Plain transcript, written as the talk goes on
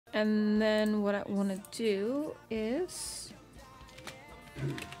And then what I want to do is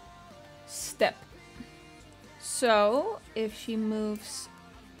step. So if she moves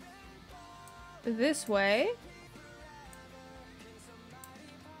this way,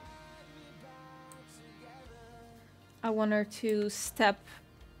 I want her to step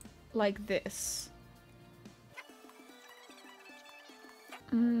like this.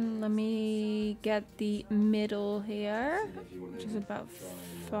 Let me get the middle here, which is about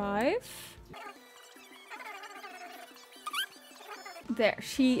 5. There,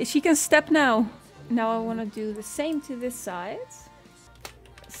 she can step now. Now I want to do the same to this side.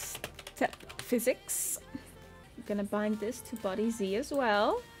 Step physics. I'm gonna bind this to body Z as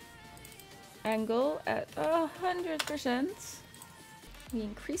well. Angle at 100%. We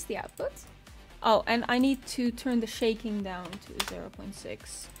increase the output. Oh, and I need to turn the shaking down to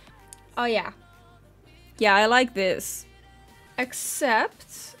 0.6. Oh yeah. Yeah, I like this.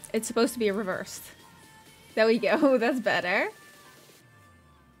 Except it's supposed to be reversed. There we go, that's better.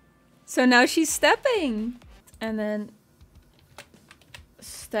 So now she's stepping. And then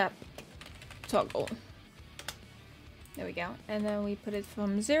step toggle. There we go. And then we put it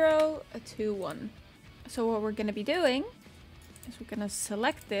from 0 to 1. So what we're gonna be doing is we're gonna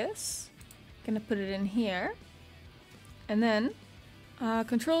select this. Gonna put it in here. And then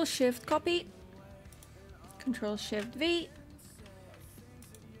Control Shift copy. Control Shift V.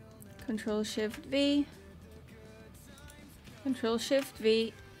 Control Shift V. Control Shift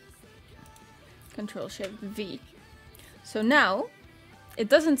V. Control Shift V. So now it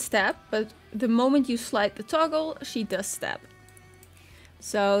doesn't step, but the moment you slide the toggle, she does step.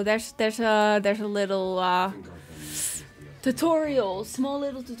 So there's a little tutorial, small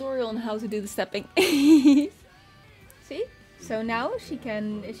little tutorial on how to do the stepping. See? So now she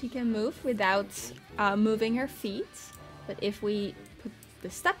can move without moving her feet. But if we put the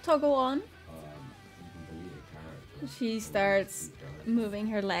step toggle on, she starts moving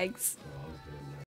her legs.